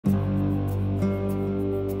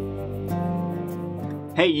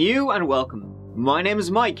Hey you and welcome. My name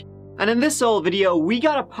is Mike, and in this old video we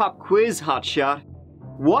got a pop quiz hotshot.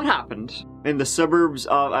 What happened in the suburbs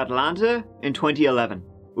of Atlanta in 2011?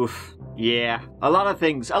 Oof. Yeah, a lot of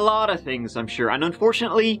things I'm sure, and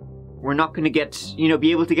unfortunately we're not going to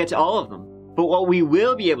be able to get to all of them. But what we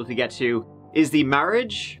will be able to get to is the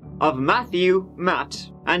marriage of Matthew,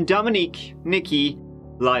 Matt, and Dominique, Nique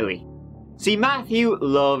Leili. See, Matthew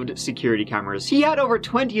loved security cameras. He had over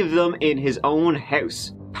 20 of them in his own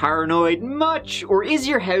house. Paranoid much, or is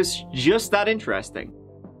your house just that interesting?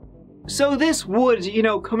 So this would,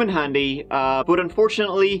 come in handy, but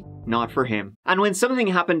unfortunately, not for him. And when something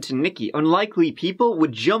happened to Nique, unlikely people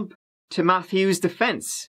would jump to Matthew's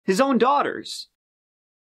defense. His own daughters.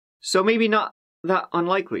 So maybe not that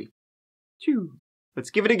unlikely. Phew. Let's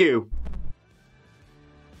give it a go.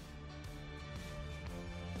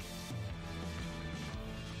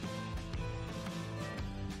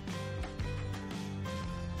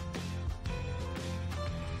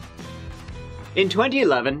 In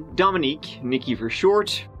 2011, Dominique, Nique for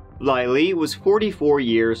short, Leili was 44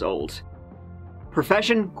 years old.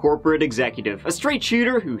 Profession, corporate executive, a straight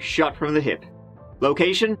shooter who shot from the hip.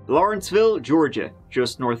 Location, Lawrenceville, Georgia,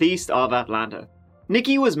 just northeast of Atlanta.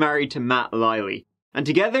 Nique was married to Matt Leili, and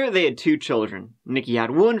together they had 2 children. Nique had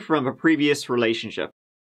one from a previous relationship.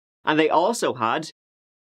 And they also had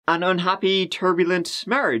an unhappy, turbulent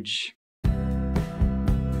marriage.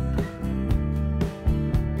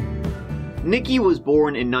 Nique was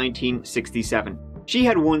born in 1967. She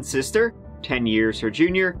had one sister, 10 years her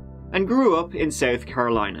junior, and grew up in South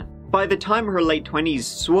Carolina. By the time her late 20s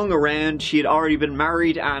swung around, she had already been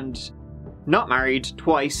married and not married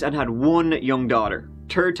twice and had one young daughter.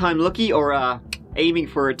 Third time lucky, or aiming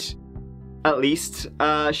for it at least.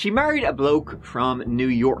 She married a bloke from New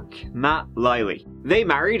York, Matt Leili. They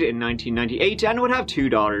married in 1998 and would have 2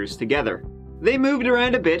 daughters together. They moved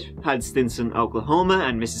around a bit, had stints in Oklahoma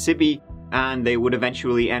and Mississippi, and they would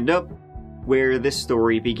eventually end up where this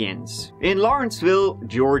story begins. In Lawrenceville,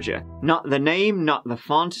 Georgia. Not the name, not the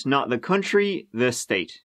font, not the country, the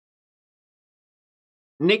state.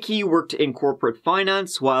 Nique worked in corporate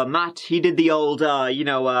finance, while Matt, he did the old,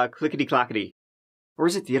 clickety-clackety. Or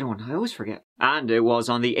is it the other one? I always forget. And it was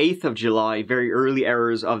on the 8th of July, very early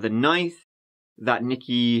hours of the 9th, that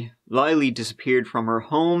Nique Leili disappeared from her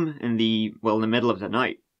home in the middle of the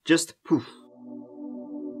night. Just poof.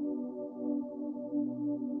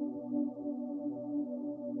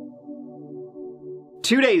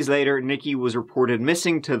 Two days later, Nique was reported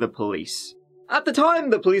missing to the police. At the time,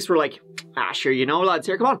 the police were like, sure, lads,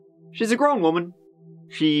 here, come on. She's a grown woman.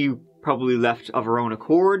 She probably left of her own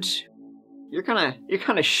accord. You're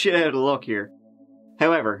kinda shit out of luck here.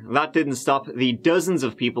 However, that didn't stop the dozens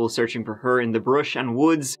of people searching for her in the brush and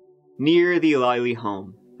woods near the Leili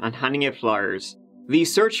home and handing out flyers. The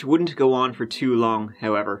search wouldn't go on for too long,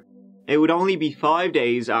 however. It would only be 5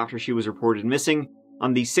 days after she was reported missing,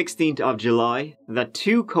 on the 16th of July, that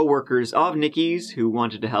 2 co-workers of Nique's who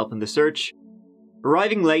wanted to help in the search,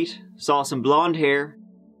 arriving late, saw some blonde hair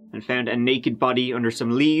and found a naked body under some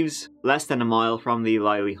leaves less than a mile from the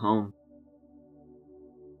Leili home.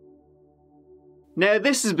 Now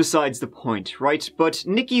this is besides the point, right? But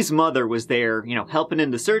Nique's mother was there, helping in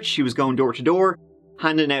the search. She was going door to door,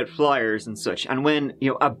 handing out flyers and such. And when,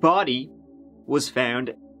 a body was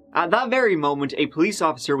found, at that very moment, a police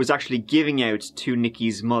officer was actually giving out to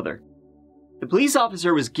Nique's mother. The police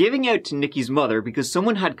officer was giving out to Nique's mother because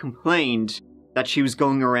someone had complained that she was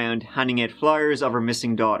going around handing out flyers of her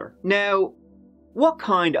missing daughter. Now, what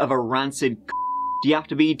kind of a rancid do you have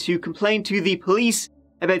to be to complain to the police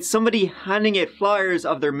about somebody handing out flyers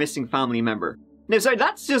of their missing family member? Now, sorry,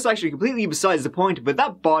 that's just actually completely besides the point, but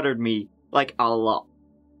that bothered me, a lot.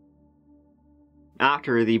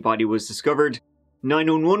 After the body was discovered,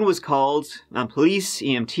 911 was called, and police,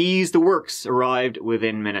 EMTs, the works arrived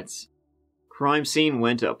within minutes. Crime scene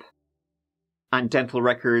went up, and dental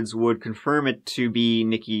records would confirm it to be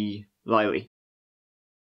Nique Leili.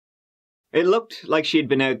 It looked like she had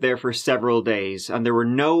been out there for several days, and there were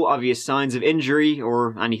no obvious signs of injury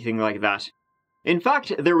or anything like that. In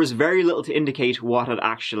fact, there was very little to indicate what had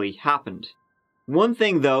actually happened. One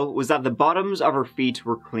thing though was that the bottoms of her feet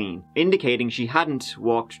were clean, indicating she hadn't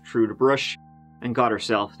walked through the brush and got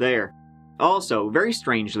herself there. Also, very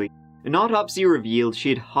strangely, an autopsy revealed she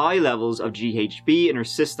had high levels of GHB in her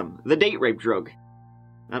system, the date rape drug,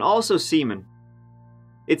 and also semen.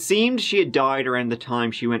 It seemed she had died around the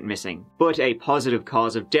time she went missing, but a positive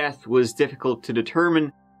cause of death was difficult to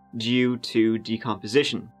determine due to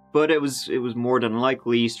decomposition, but it was more than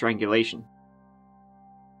likely strangulation.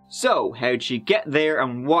 So, how'd she get there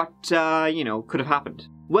and what, could have happened?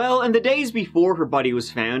 Well, in the days before her body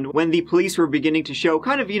was found, when the police were beginning to show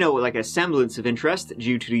kind of, like a semblance of interest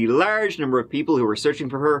due to the large number of people who were searching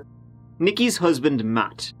for her, Nique's husband,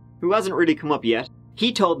 Matt, who hasn't really come up yet,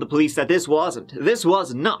 he told the police that this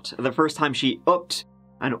was not the first time she upped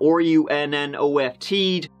and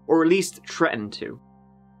RUNNOFT'd, or at least threatened to.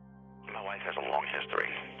 My wife has a long history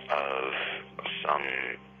of some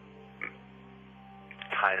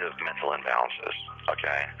kind of mental imbalances,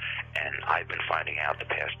 okay? And I've been finding out the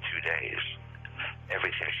past 2 days,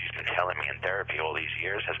 everything she's been telling me in therapy all these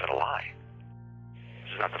years has been a lie.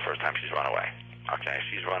 This is not the first time she's run away, okay?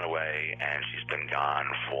 She's run away and she's been gone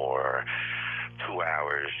for 2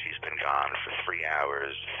 hours, she's been gone for 3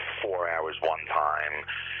 hours, 4 hours one time.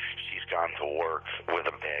 She's gone to work with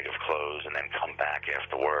a bag of clothes and then come back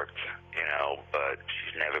after work, but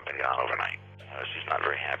she's never been gone overnight. She's not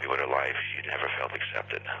very happy with her life. She never felt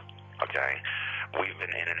accepted, okay? We've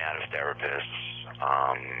been in and out of therapists.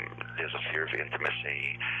 There's a fear of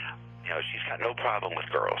intimacy. She's got no problem with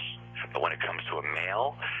girls, but when it comes to a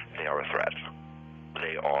male, they are a threat.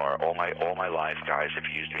 They are, all my life, guys have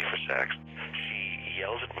used me for sex. She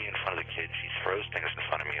yells at me in front of the kids. She throws things in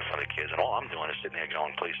front of me in front of the kids, and all I'm doing is sitting there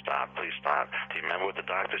going, please stop, please stop. Do you remember what the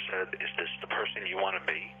doctor said? Is this the person you want to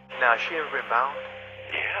be? Now, is she ever been bound?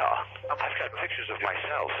 Yeah. I've got pictures of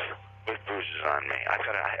myself with bruises on me.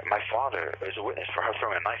 My father is a witness for her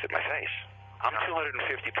throwing a knife at my face. I'm 250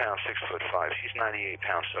 pounds, 6'5". She's 98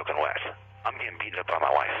 pounds soaking wet. I'm getting beaten up by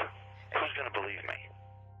my wife. Who's going to believe me?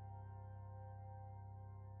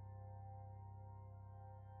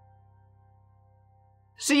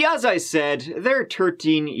 See, as I said, their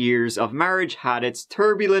 13 years of marriage had its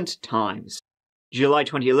turbulent times. July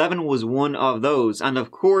 2011 was one of those, and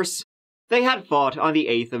of course, they had fought on the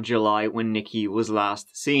 8th of July when Nique was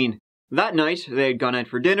last seen. That night, they had gone out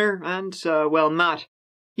for dinner, and, Matt,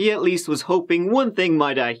 he at least was hoping one thing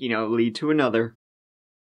might, lead to another.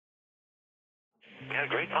 We had a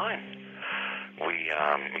great time. We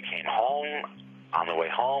came home. On the way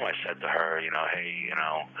home, I said to her, hey,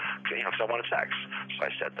 because I wanted sex. So I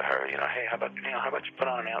said to her, hey, how about you put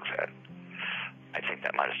on an outfit? I think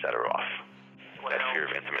that might have set her off. That fear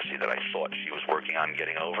of intimacy that I thought she was working on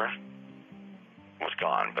getting over was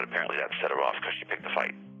gone, but apparently that set her off because she picked a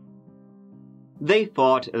fight. They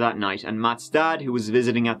fought that night, and Matt's dad, who was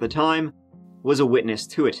visiting at the time, was a witness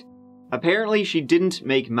to it. Apparently, she didn't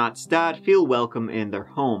make Matt's dad feel welcome in their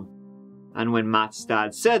home. And when Matt's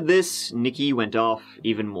dad said this, Nique went off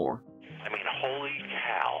even more. I mean, holy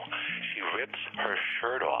cow. She rips her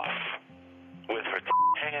shirt off with her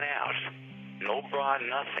hanging out. No bra,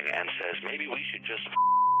 nothing, and says, maybe we should just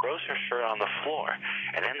throws her shirt on the floor.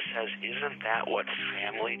 And then says, isn't that what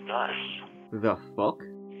family does? The fuck?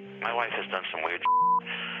 My wife has done some weird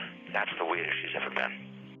That's the weirdest she's ever been.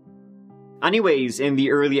 Anyways, in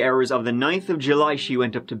the early hours of the 9th of July, she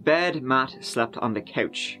went up to bed. Matt slept on the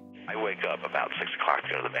couch. I wake up about 6 o'clock to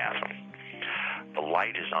go to the bathroom. The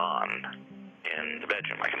light is on in the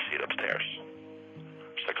bedroom. I can see it upstairs.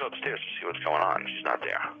 So I go upstairs to see what's going on. She's not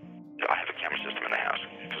there. I have a camera system in the house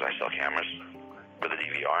because I sell cameras with a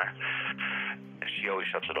DVR. And she always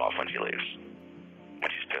shuts it off when she leaves. When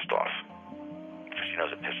she's pissed off. Because she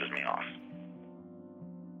knows it pisses me off.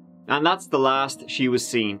 And that's the last she was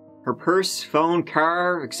seen. Her purse, phone,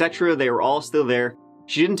 car, etc., they were all still there.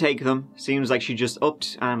 She didn't take them. Seems like she just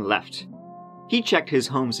upped and left. He checked his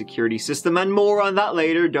home security system, and more on that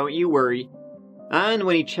later, don't you worry. And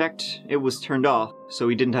when he checked, it was turned off, so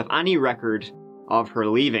he didn't have any record of her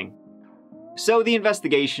leaving. So the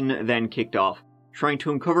investigation then kicked off, trying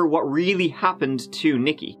to uncover what really happened to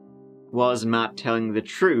Nique. Was Matt telling the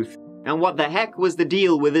truth? And what the heck was the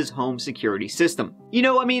deal with his home security system?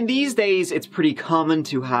 These days it's pretty common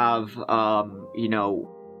to have,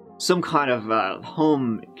 some kind of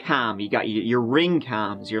home cam. You got your Ring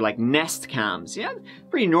cams, your Nest cams. Yeah,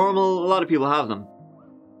 pretty normal. A lot of people have them.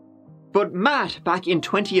 But Matt, back in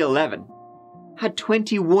 2011, had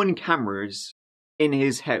 21 cameras in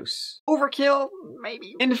his house. Overkill?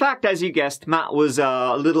 Maybe. In fact, as you guessed, Matt was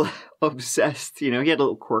a little obsessed. He had a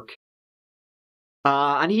little quirk.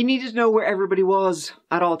 And he needed to know where everybody was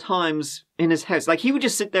at all times in his house. He would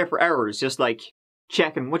just sit there for hours, just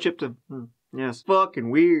checking, what you up to? Yes,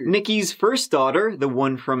 fucking weird. Nique's first daughter, the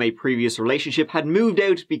one from a previous relationship, had moved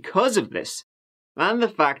out because of this. And the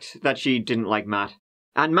fact that she didn't like Matt.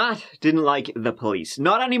 And Matt didn't like the police.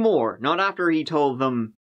 Not anymore. Not after he told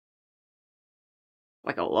them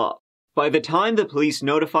a lot. By the time the police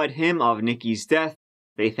notified him of Nique's death,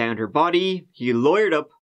 they found her body, he lawyered up.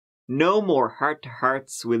 No more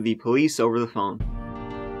heart-to-hearts with the police over the phone.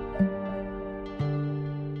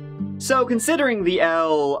 So, considering the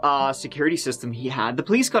security system he had, the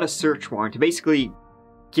police got a search warrant to basically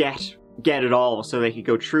get it all so they could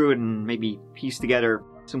go through it and maybe piece together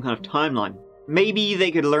some kind of timeline. Maybe they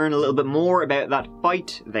could learn a little bit more about that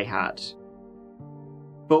fight they had.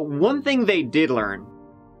 But one thing they did learn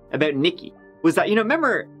about Nique was that,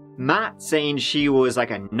 remember Matt saying she was like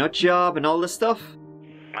a nut job and all this stuff?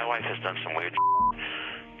 My wife has done some weird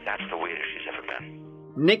That's the weirdest she's ever been.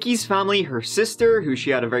 Nique's family, her sister, who she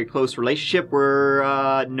had a very close relationship,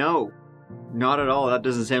 were, no. Not at all.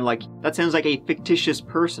 That sounds like a fictitious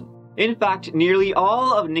person. In fact, nearly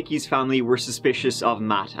all of Nique's family were suspicious of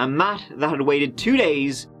Matt, and Matt that had waited 2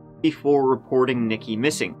 days before reporting Nique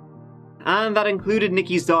missing. And that included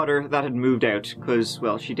Nique's daughter that had moved out, because,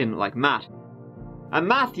 well, she didn't like Matt. And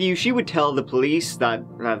Matthew, she would tell the police that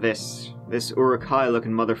this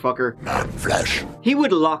Urukai-looking motherfucker, not flesh, he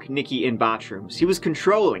would lock Nique in bathrooms. He was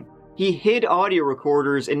controlling. He hid audio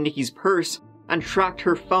recorders in Nique's purse and tracked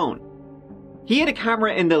her phone. He had a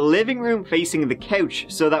camera in the living room facing the couch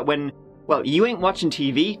so that when, well, you ain't watching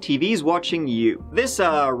TV, TV's watching you. This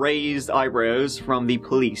raised eyebrows from the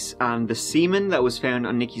police, and the semen that was found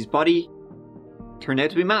on Nique's body turned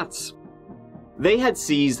out to be Matt's. They had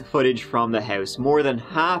seized footage from the house, more than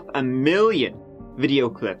 500,000 video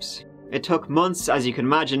clips. It took months, as you can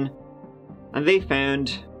imagine, and they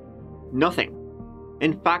found nothing.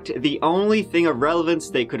 In fact, the only thing of relevance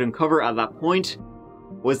they could uncover at that point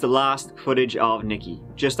was the last footage of Nique,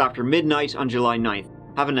 just after midnight on July 9th,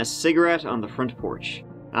 having a cigarette on the front porch.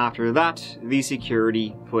 After that, the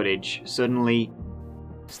security footage suddenly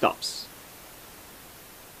stops.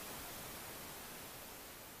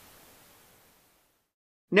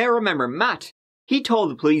 Now remember, Matt, he told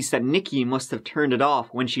the police that Nique must have turned it off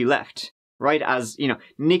when she left. Right, as,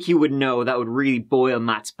 Nique would know that would really boil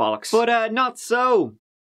Matt's bollocks. But, not so.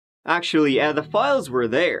 Actually, the files were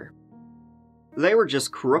there. They were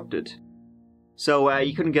just corrupted. So,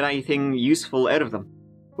 you couldn't get anything useful out of them.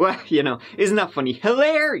 Well, isn't that funny?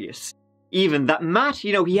 Hilarious! Even that Matt,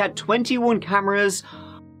 he had 21 cameras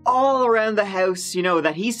all around the house,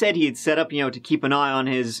 that he said he had set up, to keep an eye on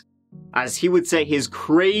his, as he would say, his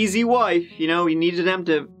crazy wife. He needed them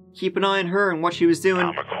to keep an eye on her and what she was doing.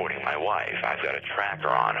 I'm recording my wife. I've got a tracker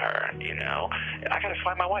on her, I gotta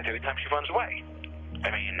find my wife every time she runs away.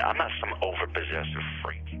 I mean, I'm not some over-possessive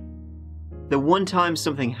freak. The one time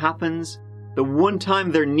something happens, the one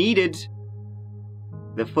time they're needed,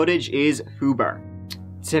 the footage is FUBAR.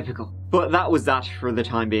 Typical. But that was that for the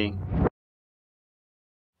time being.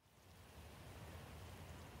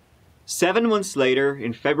 7 months later,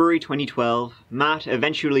 in February 2012, Matt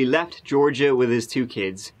eventually left Georgia with his 2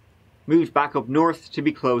 kids, moved back up north to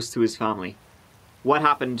be close to his family. What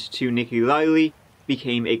happened to Nique Leili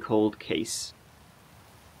became a cold case.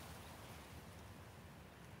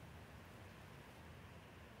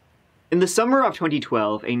 In the summer of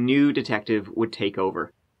 2012, a new detective would take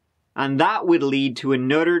over. And that would lead to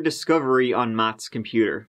another discovery on Matt's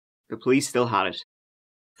computer. The police still had it.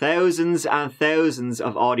 Thousands and thousands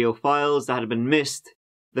of audio files that had been missed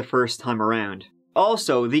the first time around.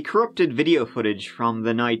 Also, the corrupted video footage from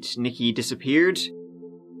the night Nique disappeared,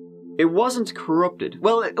 it wasn't corrupted.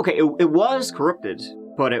 Well, okay, it was corrupted,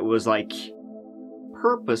 but it was like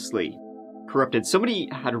purposely corrupted. Somebody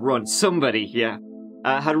had run some kind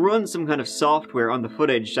of software on the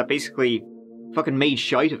footage that basically fucking made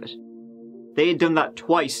shite of it. They had done that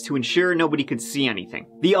twice to ensure nobody could see anything.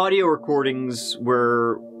 The audio recordings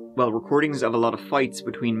were, well, recordings of a lot of fights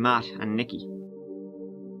between Matt and Nique.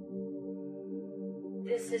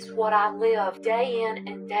 This is what I live day in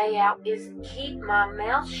and day out, is keep my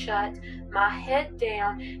mouth shut, my head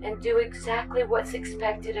down, and do exactly what's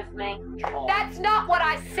expected of me. That's not what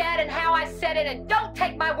I said and how I said it, and don't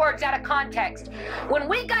take my words out of context. When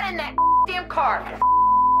we got in that damn car...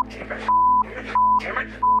 Damn it, damn it,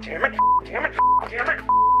 damn it, damn it, damn it,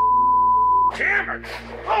 damn it,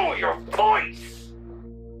 oh, your voice!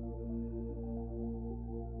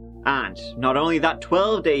 And not only that,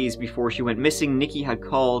 12 days before she went missing, Nique had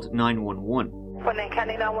called 911. Winning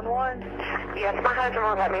County 911. Yes, my husband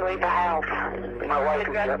won't let me leave the house. My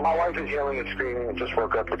wife is yelling and screaming and just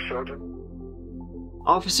woke up the children.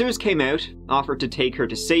 Officers came out, offered to take her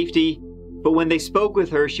to safety, but when they spoke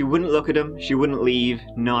with her, she wouldn't look at them, she wouldn't leave,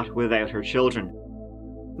 not without her children.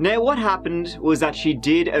 Now what happened was that she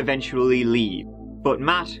did eventually leave, but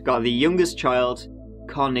Matt got the youngest child,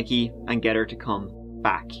 call Nique, and get her to come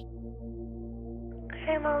back.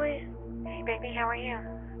 Hey, Mommy. Hey, baby, how are you?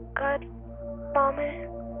 Good. Mommy,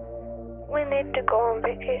 we need to go on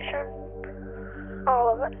vacation. All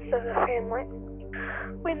of us as a family.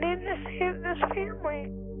 We need to save this family.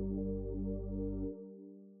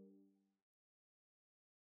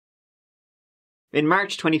 In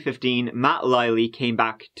March 2015, Matt Leili came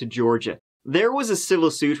back to Georgia. There was a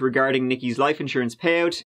civil suit regarding Nique's life insurance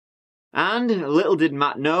payout, and little did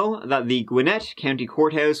Matt know that the Gwinnett County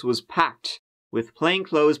Courthouse was packed with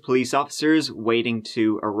plainclothes police officers waiting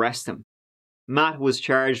to arrest him. Matt was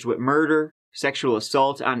charged with murder, sexual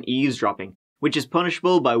assault, and eavesdropping, which is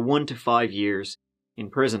punishable by 1 to 5 years in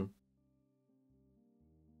prison.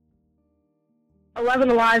 11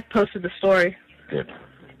 Alive posted the story. Good.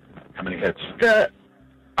 How many hits?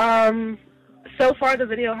 So far the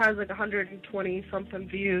video has like 120 something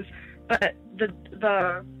views, but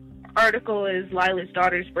the article is Leili's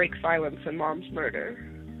daughters break silence and mom's murder.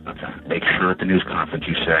 Okay. Make sure at the news conference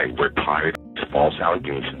you say, we're tired of these false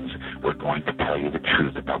allegations. We're going to tell you the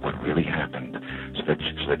truth about what really happened so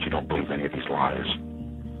that you don't believe any of these lies.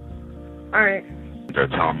 All right. They're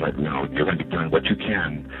telling them that, you know, you're going to be doing what you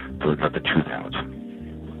can to let the truth out.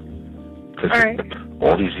 Because all right.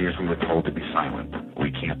 All these years we were told to be silent. We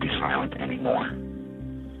can't be silent anymore.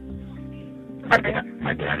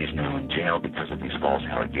 My daddy's now in jail because of these false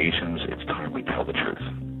allegations. It's time we tell the truth.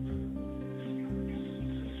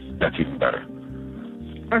 That's even better.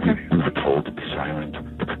 Okay. We were told to be silent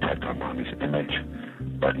to protect our mommy's image,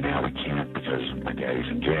 but now we can't because my daddy's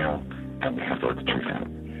in jail and we have to let the truth out.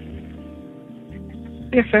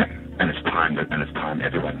 Yes, sir. And it's time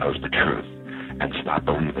everyone knows the truth and stop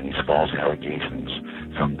believing these false allegations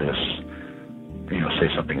from this, you know, say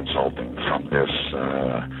something insulting, from this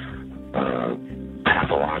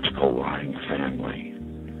pathological lying family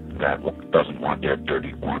that doesn't want their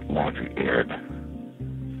dirty laundry aired.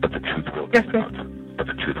 But the truth will come out. But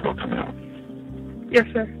the truth will come out. Yes,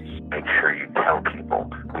 sir. Make sure you tell people.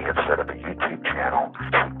 We have set up a YouTube channel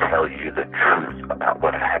to tell you the truth about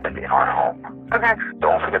what happened in our home. Okay.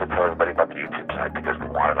 Don't forget to tell everybody about the YouTube site because we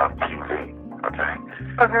want it on TV. Okay?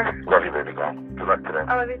 Okay. Love you, baby girl. Good luck today.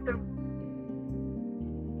 I love you too.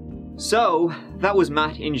 So, that was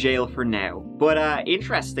Matt in jail for now. But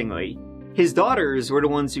interestingly, his daughters were the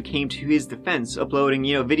ones who came to his defense, uploading,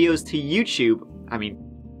 you know, videos to YouTube. I mean,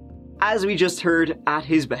 as we just heard, at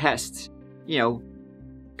his behest, you know,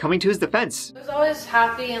 coming to his defense. I was always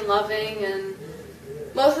happy and loving, and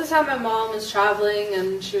most of the time my mom was traveling,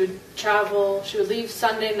 and she would leave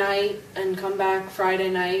Sunday night and come back Friday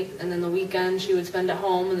night, and then the weekend she would spend at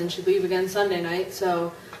home, and then she'd leave again Sunday night.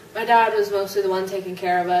 So my dad was mostly the one taking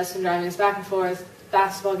care of us and driving us back and forth,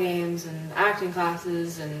 basketball games and acting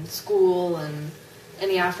classes and school and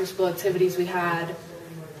any after-school activities we had.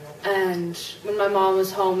 And when my mom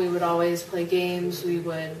was home, we would always play games. We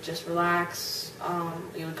would just relax.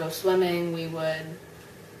 We would go swimming. We would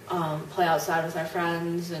play outside with our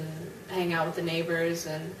friends and hang out with the neighbors.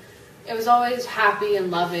 And it was always happy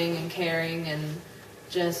and loving and caring, and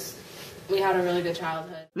just, we had a really good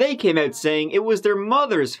childhood. They came out saying it was their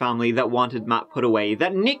mother's family that wanted Matt put away,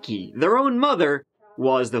 that Nique, their own mother,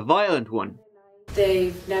 was the violent one.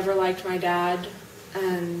 They've never liked my dad,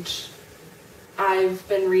 and I've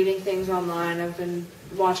been reading things online, I've been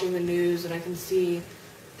watching the news, and I can see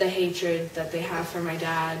the hatred that they have for my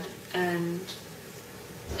dad, and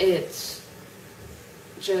it's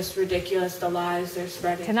just ridiculous, the lies they're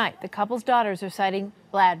spreading. Tonight, the couple's daughters are citing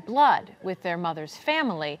bad blood with their mother's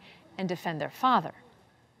family and defend their father.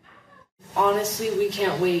 Honestly, we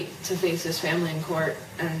can't wait to face this family in court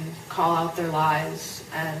and call out their lies,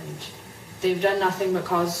 and they've done nothing but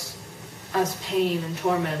cause us pain and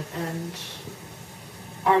torment, and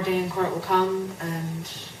our day in court will come, and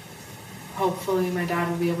hopefully my dad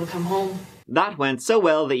will be able to come home. That went so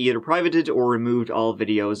well they either privated or removed all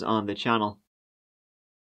videos on the channel.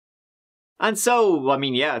 And so, I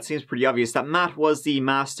mean, yeah, it seems pretty obvious that Matt was the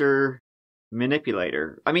master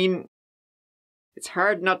manipulator. I mean, it's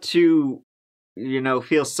hard not to, you know,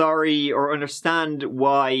 feel sorry or understand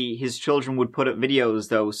why his children would put up videos,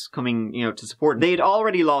 though, coming, you know, to support. They had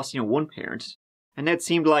already lost, you know, one parent, and it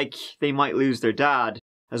seemed like they might lose their dad,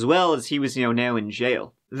 as well as he was, you know, now in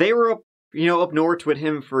jail. They were up, you know, up north with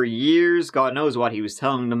him for years. God knows what he was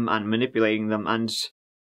telling them and manipulating them, and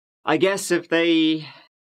I guess if they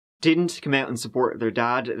didn't come out and support their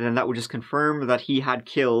dad, then that would just confirm that he had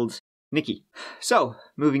killed Nique. So,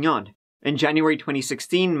 moving on. In January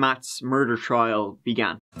 2016, Matt's murder trial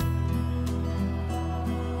began.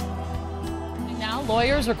 Now,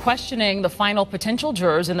 lawyers are questioning the final potential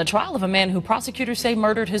jurors in the trial of a man who prosecutors say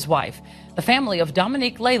murdered his wife. The family of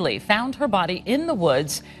Nique Leili found her body in the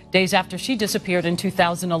woods days after she disappeared in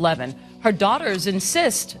 2011. Her daughters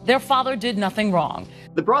insist their father did nothing wrong.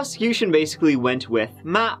 The prosecution basically went with,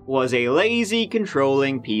 Matt was a lazy,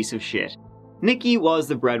 controlling piece of shit. Nique was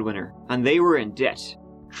the breadwinner, and they were in debt.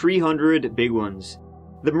 300 big ones.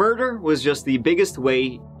 The murder was just the biggest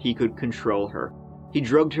way he could control her. he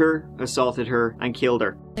drugged her, assaulted her, and killed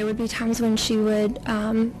her. There would be times when she would,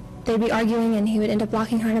 they'd be arguing and he would end up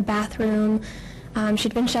locking her in a bathroom.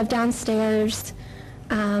 She'd been shoved downstairs.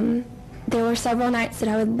 There were several nights that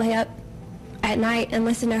I would lay up at night and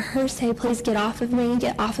listen to her say, "Please get off of me,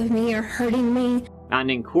 you're hurting me." And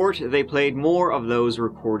in court, they played more of those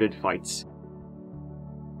recorded fights.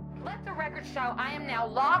 Let the record show I am now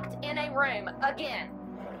locked in a room again.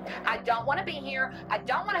 I don't want to be here. I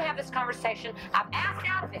don't want to have this conversation. I've asked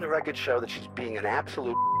out of it. The records show that she's being an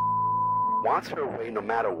absolute wants her way no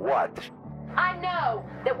matter what. I know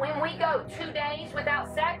that when we go 2 days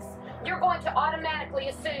without sex, you're going to automatically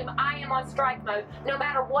assume I am on strike mode, no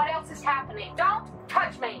matter what else is happening. Don't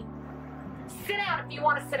touch me. Sit down if you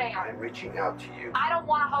want to sit down. I'm reaching out to you. I don't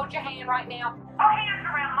want to hold your hand right now. Put hands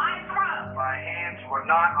around my throat. My hands were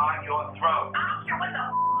not on your throat. I don't care what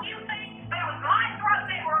the you think, but it was my throat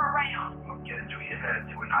they were around. Don't get into your head.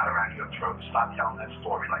 They were not around your throat. Stop telling that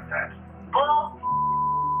story like that. Bull.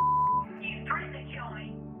 You threatened to kill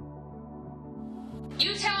me.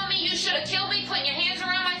 You telling me you should have killed me putting your hands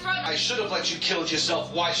around my throat? I should have let you kill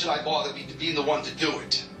yourself. Why should I bother being the one to do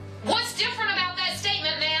it? What's different about that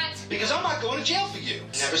statement, Matt? Because I'm not going to jail for you.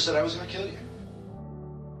 Never said I was going to kill you.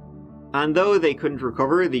 And though they couldn't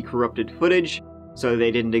recover the corrupted footage, so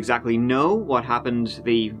they didn't exactly know what happened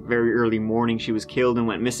the very early morning she was killed and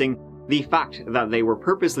went missing, the fact that they were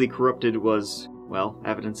purposely corrupted was, well,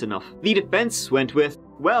 evidence enough. The defense went with,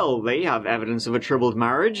 well, they have evidence of a troubled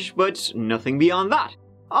marriage, but nothing beyond that.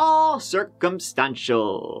 All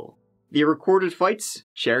circumstantial. The recorded fights,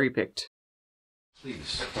 cherry-picked.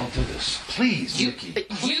 Please, don't do this. Please, Nique.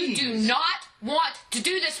 You do not want to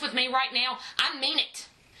do this with me right now. I mean it.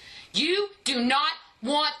 You do not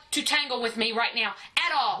want to tangle with me right now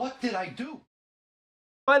at all. What did I do?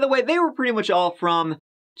 By the way, they were pretty much all from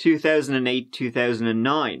 2008,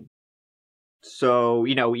 2009. So,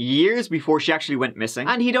 years before she actually went missing.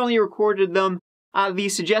 And he'd only recorded them at the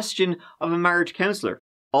suggestion of a marriage counselor.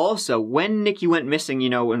 Also, when Nique went missing,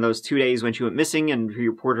 in those 2 days when she went missing and he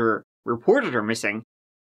reported her missing,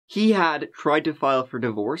 he had tried to file for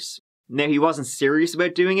divorce. Now, he wasn't serious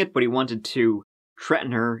about doing it, but he wanted to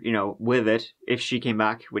threaten her, with it if she came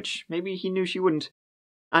back, which maybe he knew she wouldn't.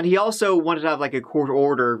 And he also wanted to have like a court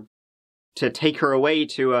order to take her away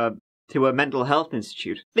to a mental health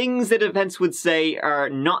institute. Things the defense would say are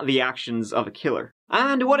not the actions of a killer.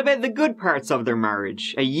 And what about the good parts of their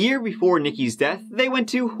marriage? A year before Nique's death, they went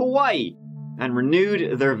to Hawaii and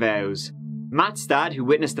renewed their vows. Matt's dad, who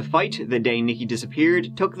witnessed the fight the day Nique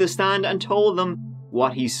disappeared, took the stand and told them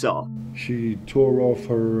what he saw. She tore off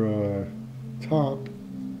her top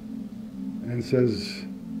and says,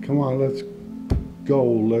 "Come on, let's go,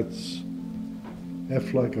 let's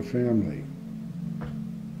F like a family."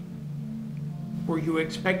 Were you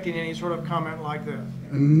expecting any sort of comment like this?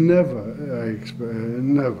 Never.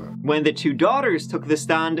 When the two daughters took the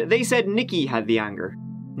stand, they said Nique had the anger,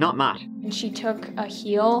 not Matt. And she took a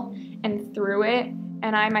heel and threw it,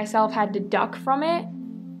 and I myself had to duck from it.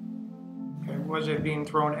 Okay, was it being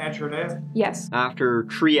thrown at your death? Yes. After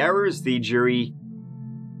 3 hours, the jury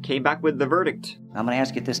came back with the verdict. I'm going to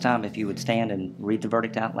ask you at this time if you would stand and read the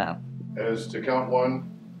verdict out loud. As to count one,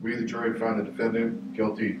 we, the jury, found the defendant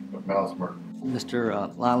guilty of malice murder.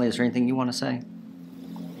 Mr. Leili, is there anything you want to say?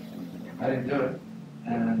 I didn't do it,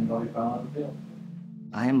 and I'll be filing the bill.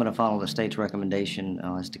 I am going to follow the state's recommendation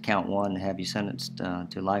as to count one, have you sentenced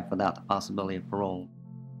to life without the possibility of parole.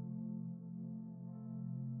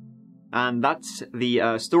 And that's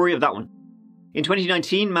the story of that one. In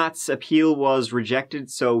 2019, Matt's appeal was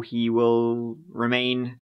rejected, so he will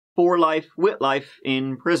remain for life, with life,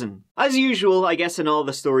 in prison. As usual, I guess in all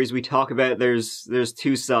the stories we talk about, there's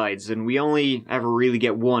two sides, and we only ever really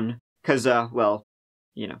get one, because, well,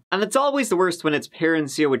 And it's always the worst when it's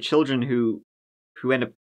parents, with children who end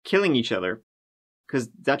up killing each other, because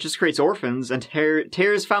that just creates orphans and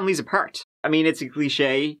tears families apart. I mean, it's a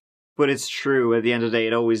cliche, but it's true. At the end of the day,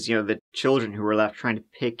 it always, the children who are left trying to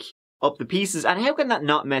pick up the pieces, and how can that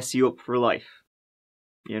not mess you up for life?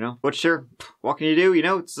 But sure, what can you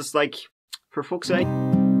do? It's just like, for fuck's sake.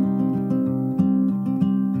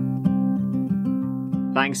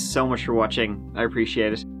 Thanks so much for watching. I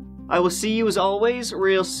appreciate it. I will see you as always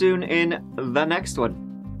real soon in the next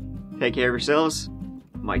one. Take care of yourselves.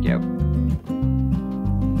 Mike out.